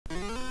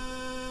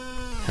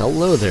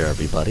Hello there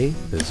everybody,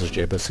 this is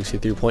GPC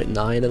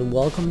 63.9 and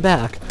welcome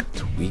back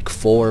to week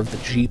 4 of the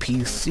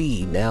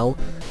GPC. Now,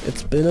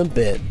 it's been a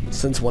bit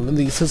since one of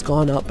these has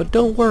gone up, but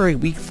don't worry,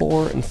 week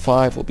 4 and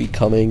 5 will be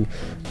coming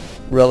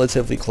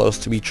relatively close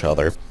to each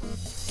other.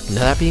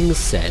 Now that being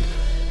said,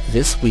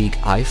 this week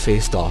I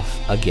faced off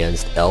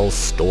against El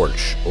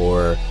Storch,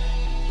 or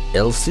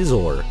El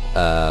Scizor,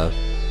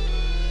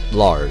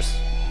 Lars.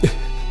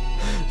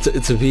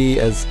 To be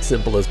as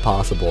simple as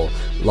possible,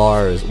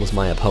 Lars was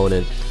my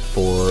opponent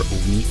for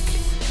week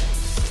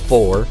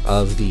 4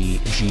 of the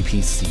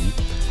GPC,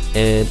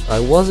 and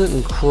I wasn't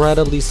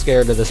incredibly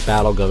scared of this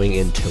battle going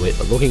into it,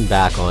 but looking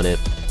back on it,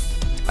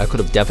 I could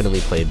have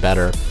definitely played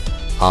better,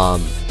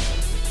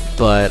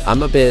 but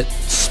I'm a bit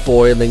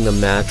spoiling the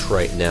match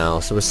right now.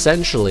 So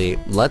essentially,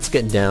 let's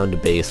get down to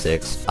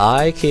basics.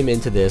 I came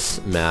into this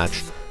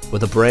match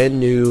with a brand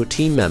new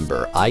team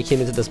member. I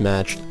came into this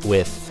match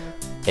with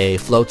a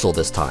Floatzel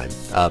this time,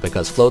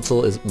 because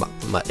Floatzel is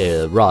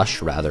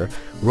Rush, rather.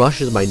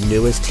 Rush is my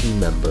newest team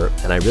member,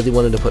 and I really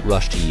wanted to put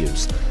Rush to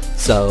use.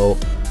 So,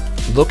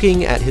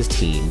 looking at his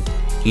team,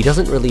 he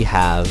doesn't really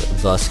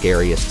have the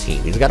scariest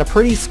team. He's got a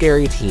pretty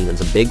scary team and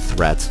some big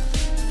threats,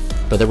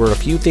 but there were a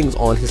few things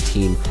on his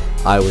team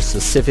I was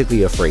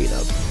specifically afraid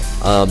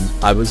of.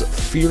 I was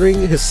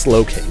fearing his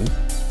Slowking,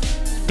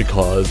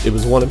 because it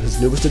was one of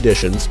his newest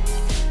additions,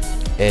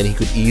 and he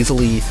could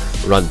easily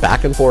run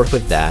back and forth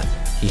with that.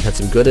 He had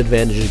some good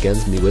advantage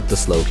against me with the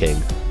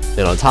Slowking,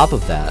 and on top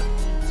of that,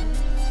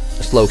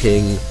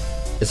 Slowking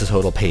is a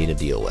total pain to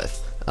deal with.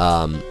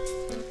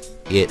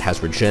 It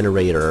has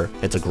Regenerator,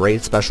 it's a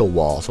great special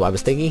wall, so I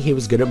was thinking he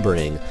was going to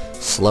bring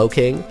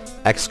Slowking,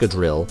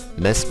 Excadrill,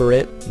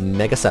 Mesprit,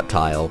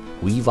 Megaseptile,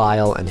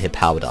 Weavile, and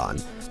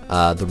Hippowdon.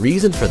 The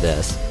reason for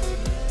this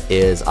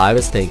is I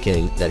was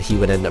thinking that he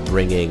would end up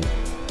bringing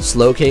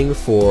Slowking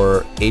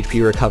for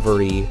HP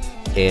recovery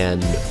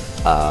and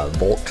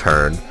Volt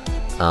Turn,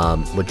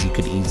 which you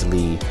could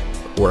easily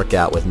work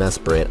out with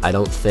Mesprit. I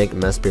don't think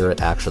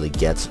Mesprit actually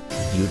gets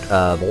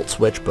Volt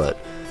Switch, but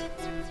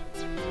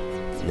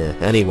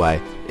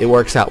anyway, it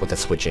works out with the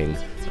switching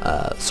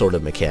sort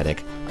of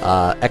mechanic.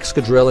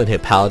 Excadrill and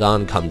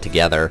Hippowdon come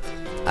together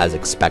as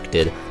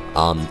expected,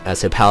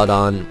 as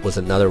Hippowdon was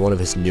another one of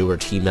his newer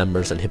team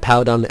members, and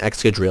Hippowdon and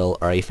Excadrill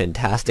are a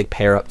fantastic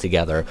pair up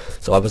together,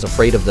 so I was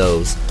afraid of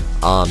those.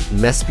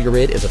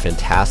 Mesprit is a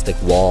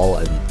fantastic wall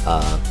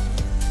and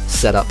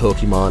setup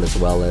Pokemon, as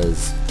well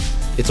as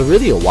it's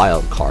really a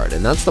wild card,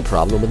 and that's the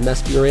problem with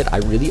Mesprit. I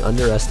really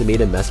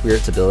underestimated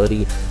Mesprit's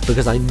ability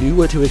because I knew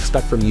what to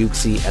expect from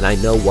Uxie, and I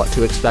know what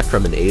to expect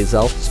from an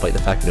Azelf, despite the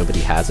fact nobody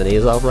has an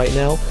Azelf right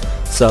now.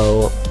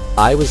 So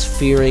I was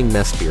fearing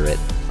Mesprit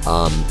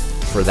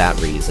for that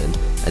reason.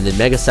 And then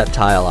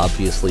Megaseptile,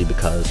 obviously,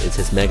 because it's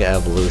his Mega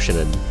Evolution,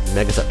 and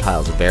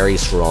Megaseptile is very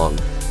strong.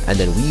 And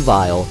then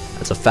Weavile,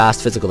 as a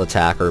fast physical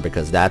attacker,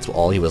 because that's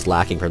all he was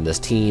lacking from this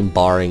team,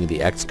 barring the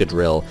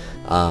Excadrill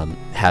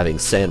having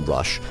Sand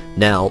Rush.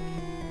 Now,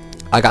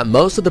 I got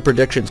most of the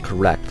predictions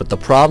correct, but the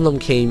problem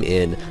came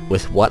in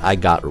with what I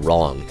got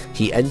wrong.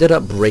 He ended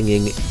up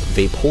bringing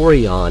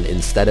Vaporeon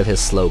instead of his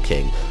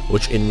Slowking,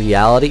 which in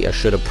reality I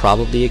should have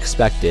probably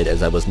expected,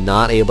 as I was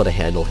not able to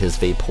handle his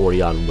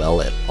Vaporeon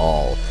well at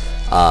all.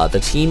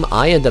 The team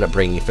I ended up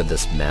bringing for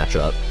this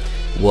matchup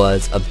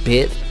was a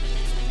bit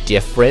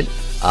different,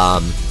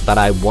 but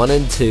I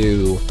wanted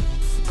to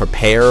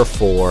prepare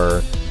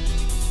for...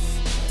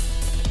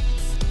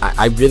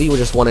 I really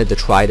just wanted to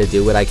try to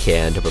do what I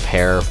can to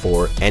prepare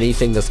for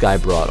anything this guy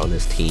brought on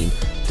his team,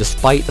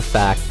 despite the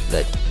fact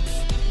that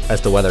as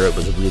to whether it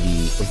was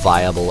really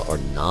viable or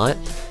not.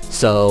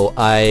 So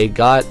I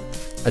got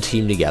a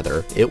team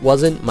together. It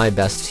wasn't my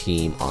best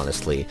team,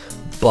 honestly,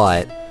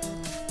 but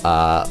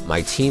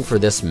my team for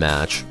this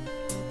match,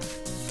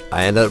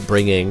 I ended up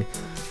bringing,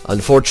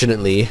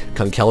 unfortunately,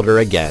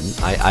 Conkeldurr again.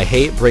 I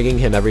hate bringing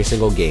him every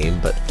single game,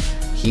 but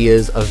he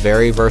is a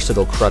very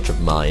versatile crutch of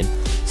mine.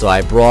 So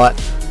I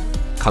brought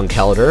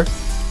Conkeldurr,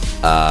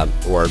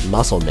 or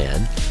Muscle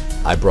Man.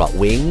 I brought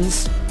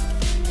Wings,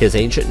 his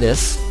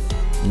Ancientness,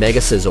 Mega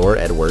Scizor,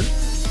 Edward,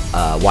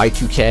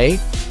 Y2K,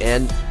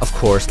 and of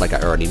course, like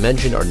I already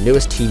mentioned, our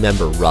newest team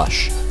member,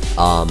 Rush,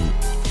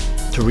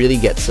 to really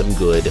get some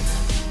good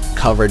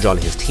coverage on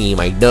his team.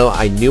 I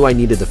knew I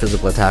needed the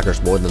physical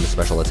attackers more than the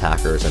special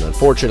attackers, and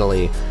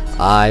unfortunately,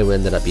 I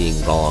ended up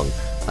being wrong,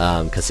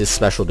 because his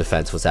special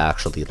defense was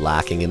actually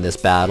lacking in this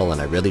battle,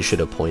 and I really should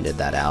have pointed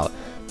that out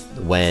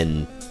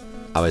when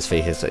I was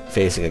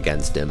facing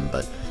against him,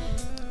 but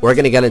we're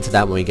going to get into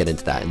that when we get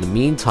into that. In the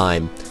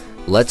meantime,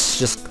 let's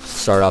just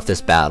start off this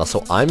battle.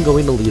 So I'm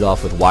going to lead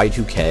off with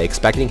Y2K,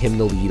 expecting him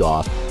to lead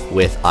off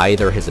with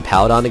either his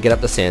Hippowdon to get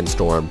up the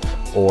Sandstorm,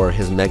 or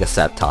his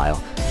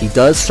Megaseptile. He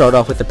does start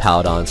off with the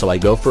Hippowdon, so I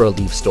go for a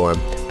Leaf Storm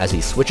as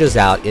he switches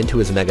out into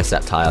his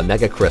Megaseptile,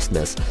 Mega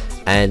Christmas,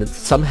 and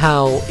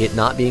somehow it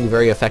not being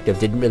very effective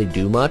didn't really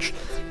do much,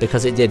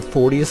 because it did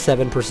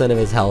 47% of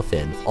his health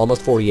in,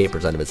 almost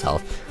 48% of his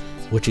health,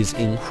 which is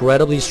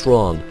incredibly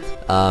strong,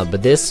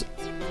 but this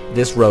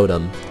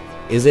Rotom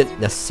isn't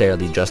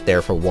necessarily just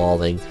there for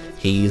walling.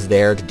 He's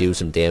there to do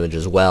some damage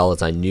as well,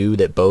 as I knew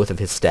that both of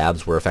his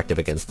stabs were effective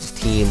against his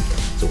team,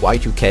 so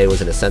Y2K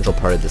was an essential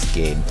part of this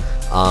game.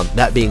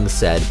 That being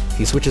said,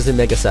 he switches in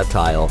Mega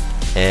Sceptile,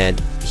 and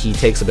he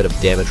takes a bit of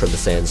damage from the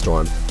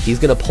Sandstorm. He's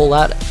going to pull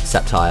out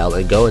Sceptile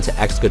and go into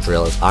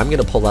Excadrill, as I'm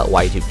going to pull out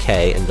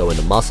Y2K and go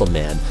into Muscle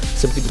Man,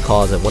 simply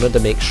because I wanted to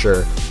make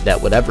sure that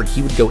whatever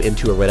he would go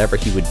into or whatever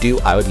he would do,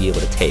 I would be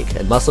able to take.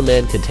 And Muscle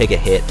Man can take a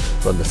hit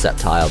from the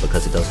Sceptile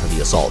because it does have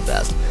the Assault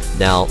Vest.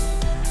 Now,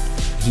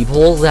 he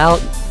pulls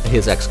out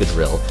his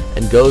Excadrill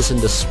and goes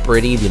into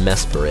Spritty the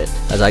Mesprit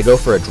as I go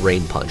for a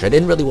Drain Punch. I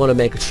didn't really want to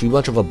make too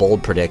much of a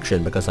bold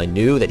prediction because I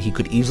knew that he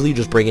could easily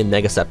just bring in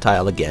Mega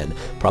Sceptile again,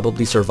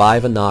 probably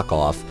survive a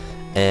knockoff,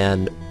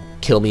 and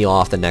kill me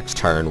off the next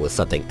turn with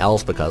something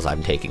else because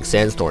I'm taking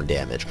Sandstorm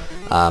damage.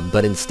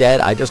 But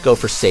instead, I just go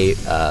for safe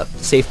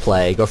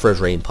play, go for a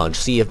Drain Punch,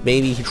 see if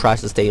maybe he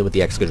tries to stay in with the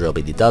Excadrill,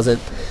 but he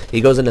doesn't.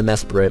 He goes into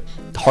Mesprit,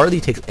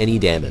 hardly takes any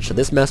damage. So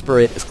this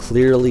Mesprit is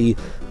clearly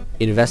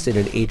invested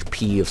in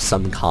HP of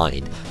some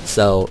kind.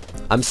 So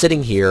I'm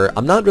sitting here,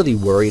 I'm not really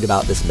worried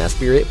about this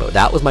Mesprit, but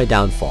that was my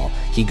downfall.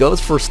 He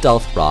goes for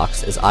Stealth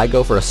Rocks as I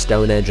go for a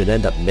Stone Edge and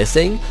end up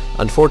missing.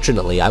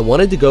 Unfortunately, I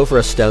wanted to go for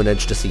a Stone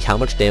Edge to see how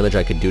much damage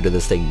I could do to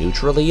this thing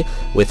neutrally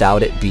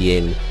without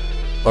being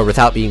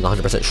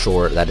 100%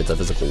 sure that it's a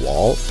physical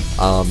wall.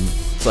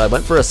 So I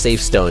went for a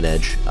safe Stone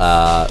Edge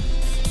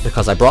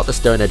because I brought the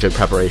Stone Edge in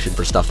preparation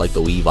for stuff like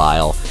the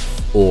Weavile,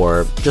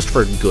 or just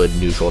for good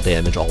neutral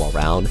damage all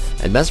around,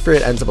 and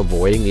Mesprit ends up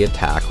avoiding the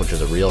attack, which is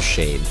a real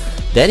shame.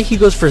 Then he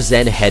goes for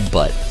Zen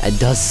Headbutt, and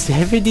does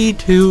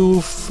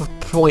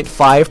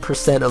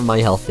 72.5% of my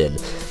health in.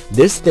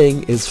 This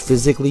thing is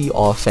physically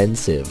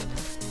offensive,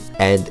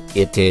 and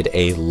it did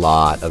a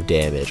lot of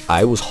damage.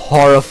 I was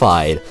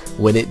horrified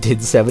when it did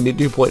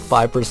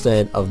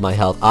 72.5% of my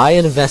health. I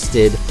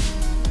invested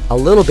a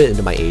little bit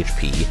into my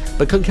HP,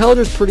 but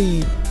Conkeldur's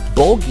pretty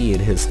bulky in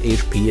his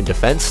HP and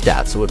defense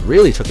stats, so it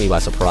really took me by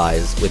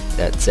surprise with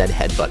that Zen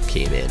Headbutt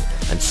came in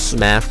and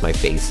smashed my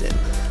face in.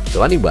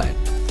 So anyway,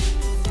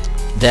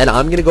 then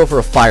I'm going to go for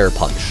a Fire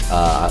Punch.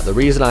 The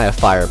reason I have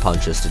Fire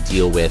Punch is to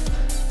deal with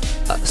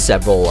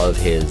several of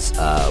his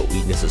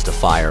weaknesses to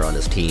fire on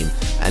his team,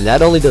 and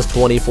that only does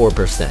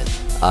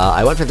 24%.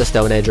 I went for the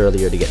Stone Edge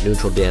earlier to get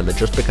neutral damage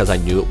just because I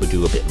knew it would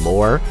do a bit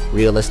more,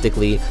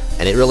 realistically,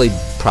 and it really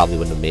probably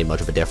wouldn't have made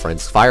much of a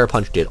difference. Fire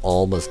Punch did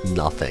almost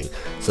nothing,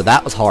 so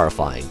that was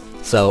horrifying.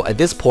 So at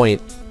this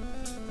point,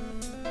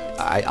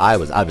 I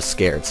was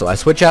scared, so I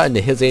switch out into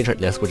his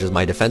Ancientness, which is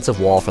my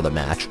defensive wall for the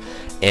match,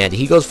 and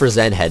he goes for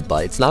Zen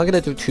Headbutt. It's not going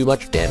to do too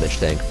much damage,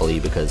 thankfully,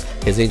 because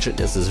his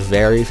Ancientness is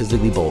very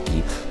physically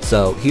bulky,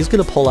 so he's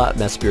going to pull out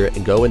Mesprit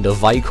and go into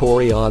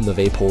Vaporeon the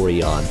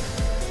Vaporeon.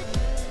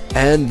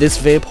 And this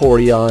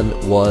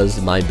Vaporeon was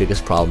my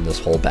biggest problem this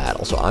whole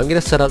battle. So I'm going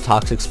to set up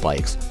Toxic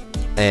Spikes,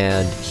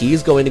 and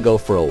he's going to go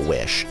for a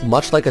Wish,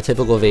 much like a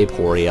typical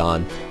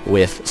Vaporeon,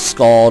 with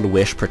Scald,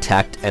 Wish,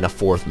 Protect, and a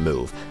fourth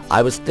move.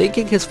 I was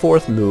thinking his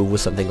fourth move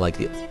was something like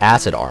the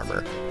Acid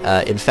Armor.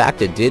 In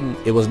fact,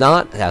 it was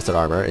not Acid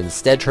Armor,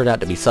 instead turned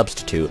out to be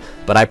Substitute,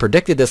 but I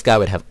predicted this guy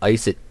would have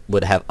Ice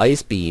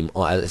Beam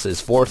as his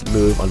fourth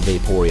move on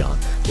Vaporeon,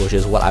 which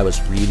is what I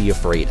was really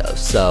afraid of.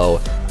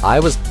 So I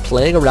was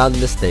playing around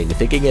in this thing,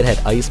 thinking it had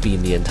Ice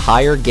Beam the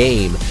entire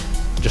game,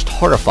 just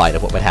horrified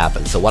of what would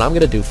happen. So what I'm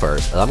going to do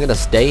first is I'm going to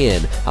stay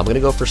in, I'm going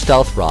to go for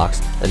Stealth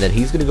Rocks, and then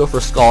he's going to go for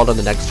Scald on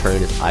the next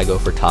turn as I go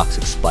for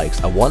Toxic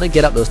Spikes. I want to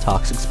get up those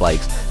Toxic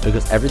Spikes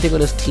because everything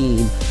on his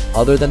team,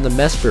 other than the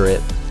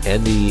Mesprit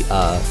and the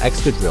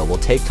Excadrill, will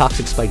take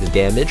Toxic Spikes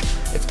damage.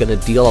 It's going to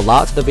deal a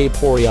lot to the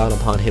Vaporeon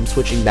upon him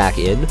switching back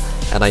in,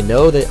 and I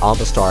know that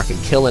Amistar can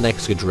kill an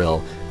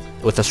Excadrill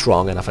with a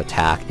strong enough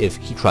attack if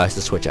he tries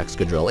to switch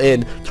Excadrill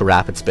in to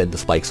Rapid Spin the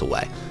spikes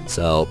away.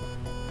 So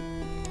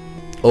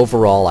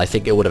overall, I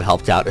think it would have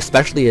helped out,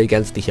 especially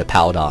against the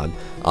Hippowdon.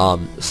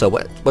 So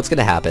what's going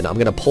to happen, I'm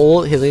going to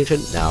pull his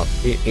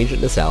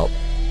Ancientness out,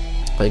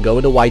 and go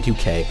into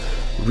Y2K,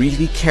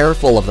 really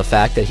careful of the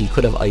fact that he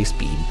could have Ice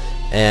Beam.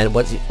 And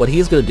what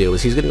he's going to do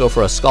is he's going to go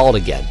for a Scald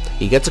again.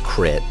 He gets a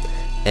crit,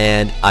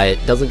 and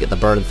it doesn't get the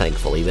burn,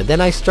 thankfully. But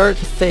then I start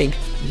to think,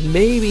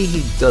 maybe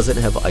he doesn't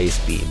have Ice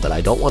Beam, but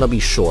I don't want to be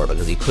sure,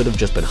 because he could have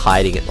just been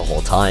hiding it the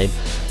whole time.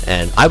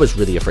 And I was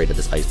really afraid of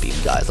this Ice Beam,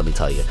 guys, let me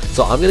tell you.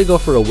 So I'm going to go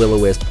for a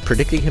Will-O-Wisp,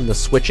 predicting him to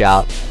switch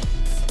out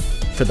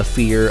for the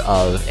fear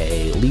of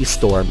a Leaf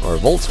Storm or a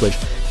Volt Switch.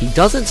 He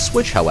doesn't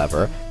switch,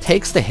 however,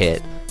 takes the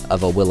hit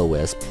of a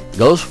Will-O-Wisp,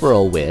 goes for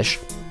a Wish.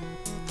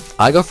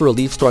 I go for a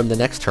Leaf Storm the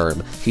next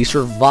turn. He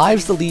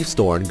survives the Leaf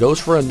Storm,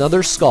 goes for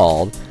another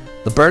Scald.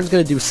 The burn's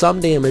going to do some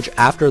damage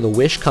after the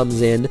Wish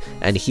comes in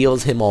and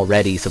heals him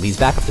already, so he's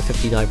back up to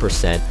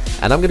 59%.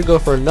 And I'm going to go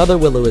for another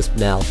Will-O-Wisp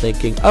now,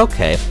 thinking,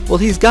 okay, well,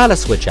 he's got to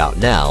switch out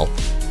now.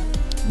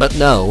 But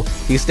no,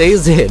 he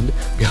stays in,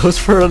 goes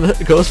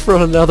for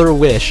another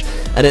Wish,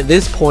 and at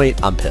this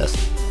point, I'm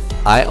pissed.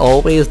 I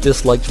always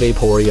disliked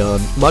Vaporeon,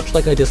 much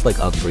like I dislike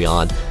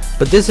Umbreon.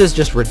 But this is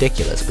just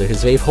ridiculous,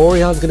 because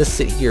Vaporeon's going to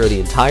sit here the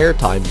entire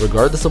time,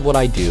 regardless of what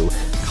I do,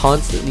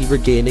 constantly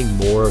regaining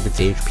more of its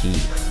HP.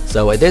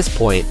 So at this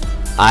point,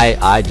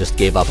 I just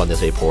gave up on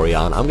this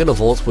Vaporeon. I'm going to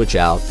Volt Switch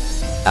out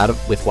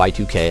with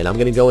Y2K, and I'm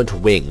going to go into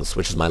Wings,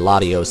 which is my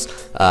Latios.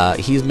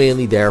 He's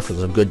mainly there for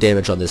some good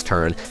damage on this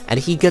turn, and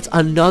he gets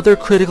another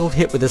critical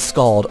hit with his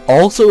Scald,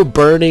 also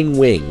burning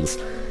Wings,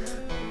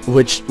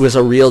 which was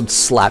a real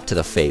slap to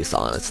the face,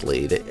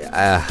 honestly.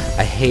 I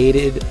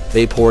hated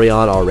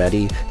Vaporeon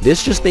already.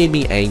 This just made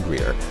me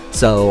angrier.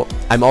 So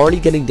I'm already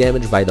getting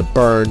damaged by the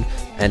burn,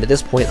 and at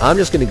this point, I'm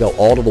just going to go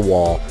all to the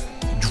wall.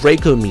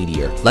 Draco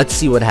Meteor. Let's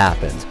see what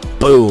happens.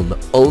 Boom.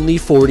 Only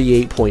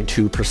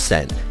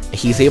 48.2%.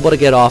 He's able to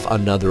get off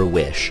another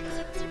Wish.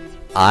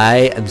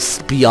 I am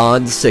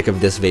beyond sick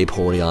of this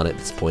Vaporeon at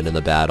this point in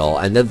the battle,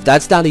 and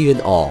that's not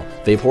even all.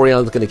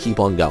 Vaporeon's going to keep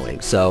on going.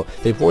 So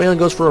Vaporeon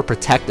goes for a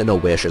Protect and a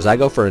Wish, as I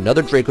go for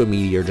another Draco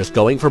Meteor, just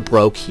going for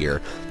broke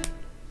here.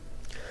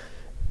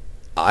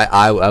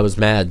 I was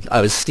mad. I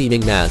was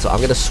steaming mad, so I'm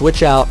going to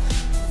switch out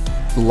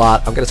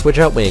I'm going to switch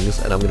out Wings,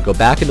 and I'm going to go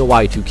back into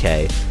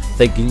Y2K,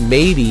 thinking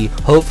maybe,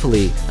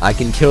 hopefully, I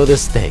can kill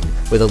this thing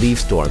with a Leaf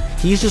Storm.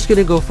 He's just going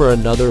to go for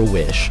another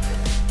Wish.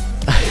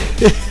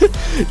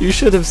 You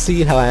should have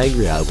seen how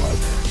angry I was.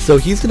 So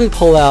he's going to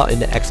pull out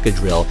into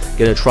Excadrill,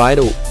 going to try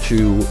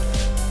to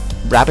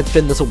Rapid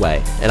Spin this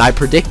away, and I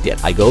predict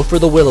it. I go for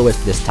the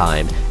Will-O-Wisp this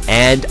time,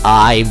 and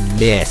I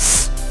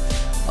miss.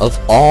 Of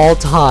all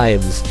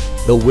times,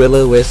 the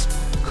Will-O-Wisp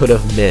could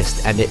have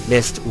missed, and it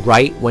missed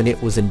right when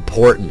it was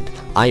important.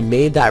 I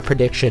made that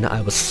prediction.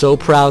 I was so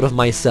proud of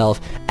myself,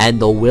 and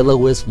the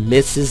Will-O-Wisp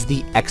misses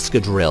the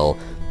Excadrill.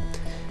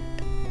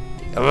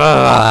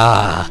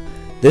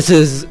 This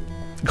is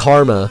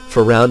karma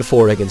for round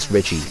 4 against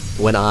Richie,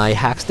 when I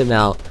hacked him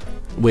out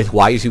with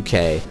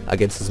Y2K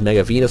against his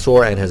Mega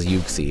Venusaur and his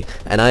Uxie,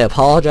 and I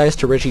apologize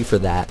to Richie for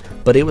that,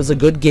 but it was a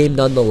good game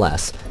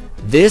nonetheless.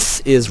 This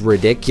is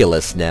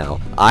ridiculous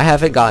now. I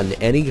haven't gotten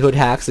any good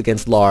hacks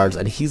against Lars,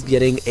 and he's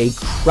getting a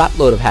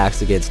crapload of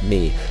hacks against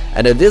me.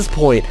 And at this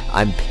point,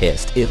 I'm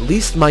pissed. At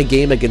least my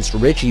game against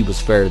Richie was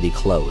fairly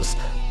close.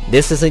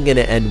 This isn't going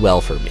to end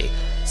well for me.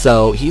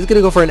 So he's going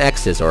to go for an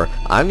X-Scissor.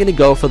 I'm going to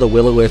go for the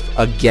Will-O-Wisp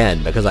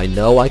again, because I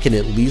know I can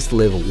at least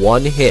live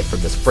one hit from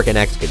this frickin'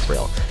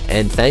 Excadrill.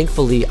 And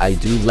thankfully, I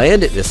do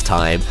land it this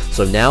time,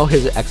 so now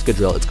his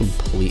Excadrill is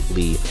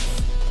completely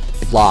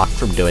blocked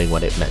from doing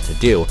what it meant to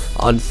do.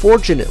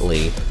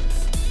 Unfortunately,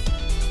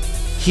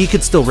 he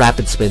could still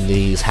Rapid Spin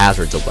these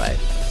hazards away.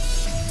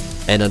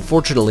 And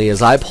unfortunately,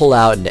 as I pull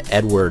out into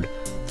Edward,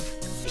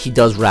 he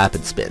does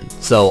Rapid Spin.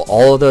 So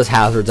all of those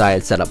hazards I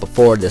had set up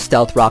before, the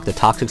Stealth Rock, the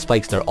Toxic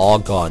Spikes, they're all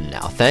gone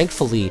now.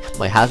 Thankfully,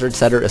 my hazard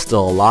setter is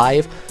still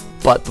alive,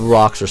 but the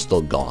rocks are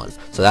still gone.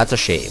 So that's a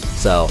shame.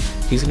 So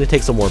he's going to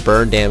take some more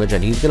burn damage,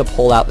 and he's going to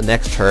pull out the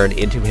next turn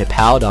into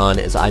Hippowdon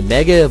as I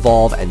Mega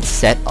Evolve and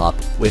set up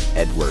with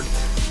Edward.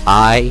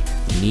 I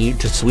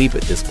need to sweep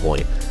at this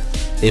point.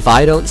 If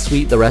I don't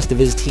sweep the rest of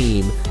his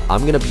team,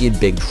 I'm going to be in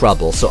big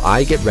trouble, so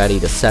I get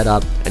ready to set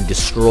up and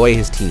destroy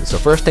his team. So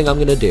first thing I'm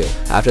going to do,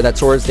 after that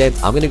Swords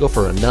Dance, I'm going to go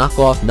for a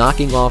knockoff,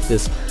 knocking off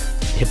this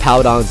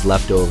Hippowdon's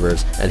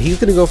leftovers, and he's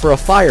going to go for a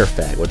Fire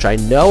Fang, which I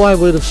know I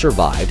would have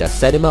survived. I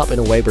set him up in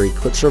a way where he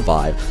could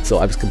survive, so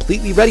I was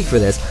completely ready for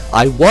this.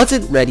 I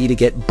wasn't ready to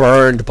get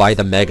burned by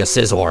the Mega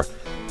Scizor.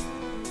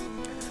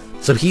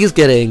 So he's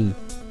getting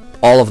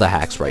all of the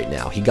hacks right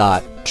now. He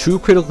got 2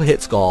 critical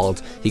hit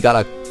Scalds, he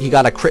got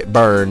a crit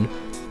burn,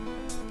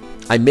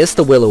 I missed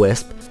the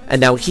Will-O-Wisp, and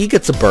now he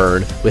gets a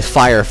burn with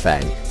Fire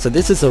Fang. So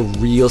this is a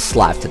real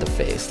slap to the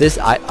face.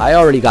 I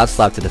already got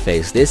slapped to the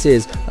face. This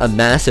is a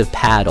massive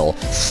paddle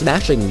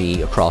smashing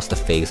me across the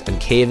face and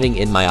caving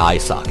in my eye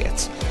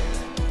sockets.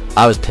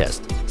 I was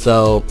pissed.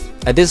 So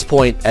at this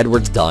point,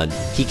 Edward's done.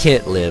 He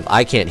can't live.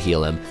 I can't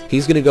heal him.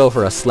 He's going to go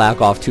for a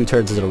slack off 2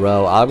 turns in a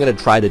row. I'm going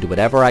to try to do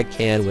whatever I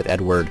can with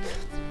Edward,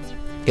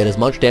 get as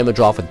much damage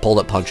off with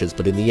bullet punches,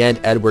 but in the end,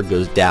 Edward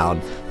goes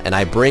down, and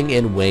I bring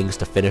in Wings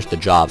to finish the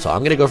job. So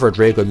I'm going to go for a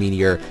Draco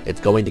Meteor. It's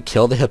going to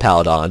kill the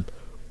Hippowdon.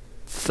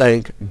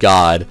 Thank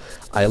God.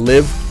 I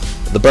live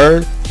the burn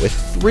with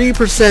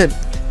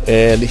 3%,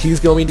 and he's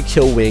going to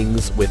kill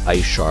Wings with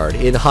Ice Shard.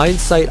 In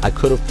hindsight, I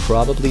could have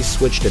probably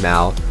switched him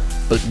out,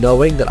 but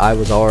knowing that I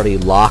was already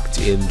locked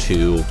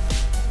into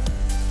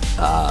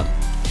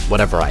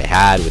whatever I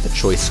had with a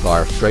Choice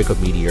Scarf, Draco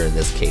Meteor in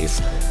this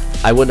case,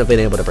 I wouldn't have been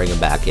able to bring him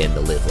back in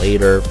to live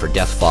later for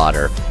death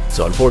fodder.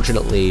 So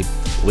unfortunately,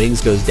 Wings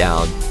goes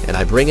down, and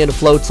I bring in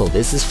Floatzel.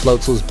 This is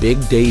Floatzel's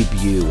big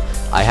debut.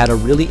 I had a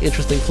really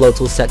interesting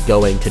Floatzel set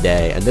going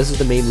today, and this is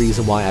the main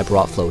reason why I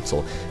brought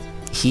Floatzel.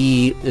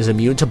 He is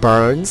immune to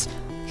burns,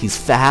 he's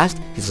fast,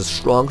 he's a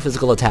strong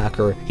physical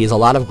attacker, he has a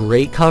lot of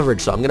great coverage,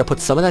 so I'm going to put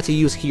some of that to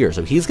use here.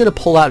 So he's going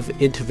to pull out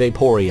into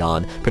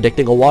Vaporeon,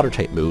 predicting a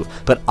Water-type move,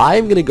 but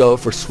I'm going to go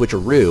for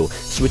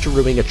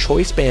switcherooing a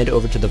Choice Band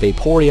over to the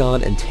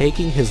Vaporeon and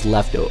taking his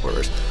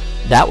leftovers.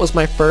 That was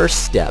my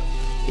first step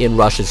in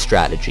Rush's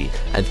strategy,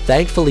 and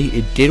thankfully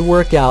it did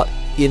work out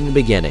in the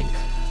beginning.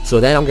 So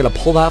then I'm going to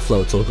pull out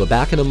Floatzel, go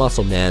back into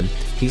Muscle Man.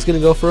 he's going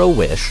to go for a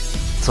Wish.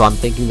 So I'm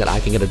thinking that I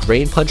can get a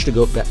Drain Punch to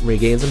go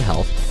regain some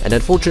health, and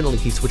unfortunately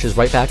he switches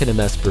right back into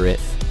Mesprit,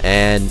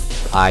 and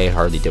I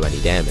hardly do any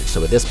damage.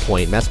 So at this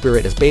point,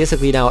 Mesprit is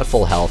basically now at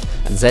full health,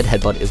 and Zed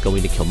Headbutt is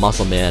going to kill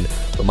Muscle Man.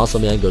 So Muscle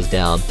Man goes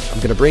down. I'm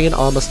going to bring in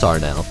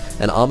Amistar now,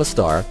 and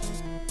Amistar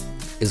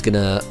is going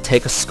to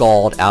take a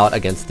Scald out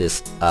against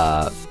this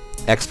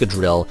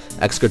Excadrill.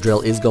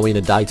 Excadrill is going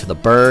to die to the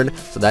burn,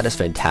 so that is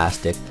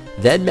fantastic.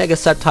 Then Mega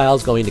Sceptile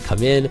is going to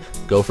come in,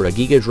 go for a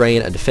Giga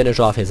Drain, and to finish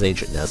off his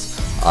Ancientness.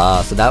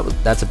 So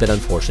that's a bit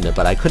unfortunate,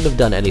 but I couldn't have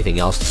done anything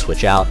else to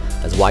switch out,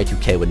 as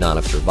Y2K would not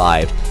have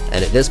survived.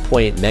 And at this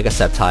point, Mega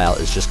Sceptile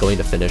is just going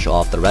to finish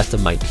off the rest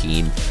of my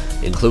team,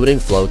 including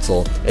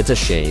Floatzel. It's a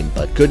shame,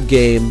 but good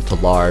game to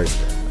Lars.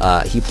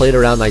 He played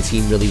around my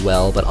team really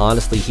well, but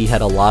honestly, he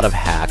had a lot of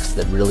hacks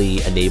that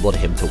really enabled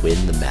him to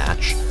win the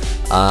match.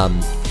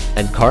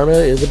 And Karma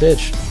is a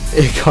bitch.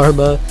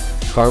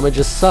 Karma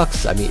just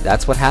sucks. I mean,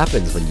 that's what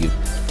happens when you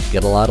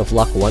get a lot of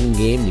luck one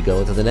game, you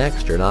go to the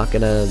next. You're not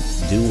going to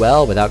do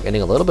well without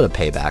getting a little bit of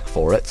payback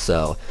for it.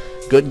 So,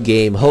 good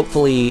game.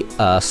 Hopefully,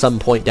 some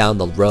point down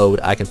the road,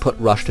 I can put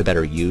Rush to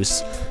better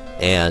use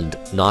and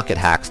not get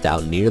hacks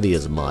down nearly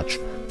as much.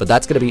 But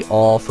that's going to be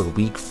all for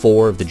Week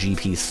 4 of the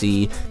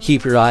GPC.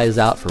 Keep your eyes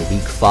out for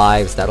Week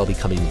 5. That'll be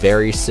coming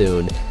very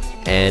soon.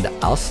 And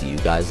I'll see you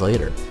guys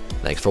later.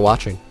 Thanks for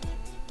watching.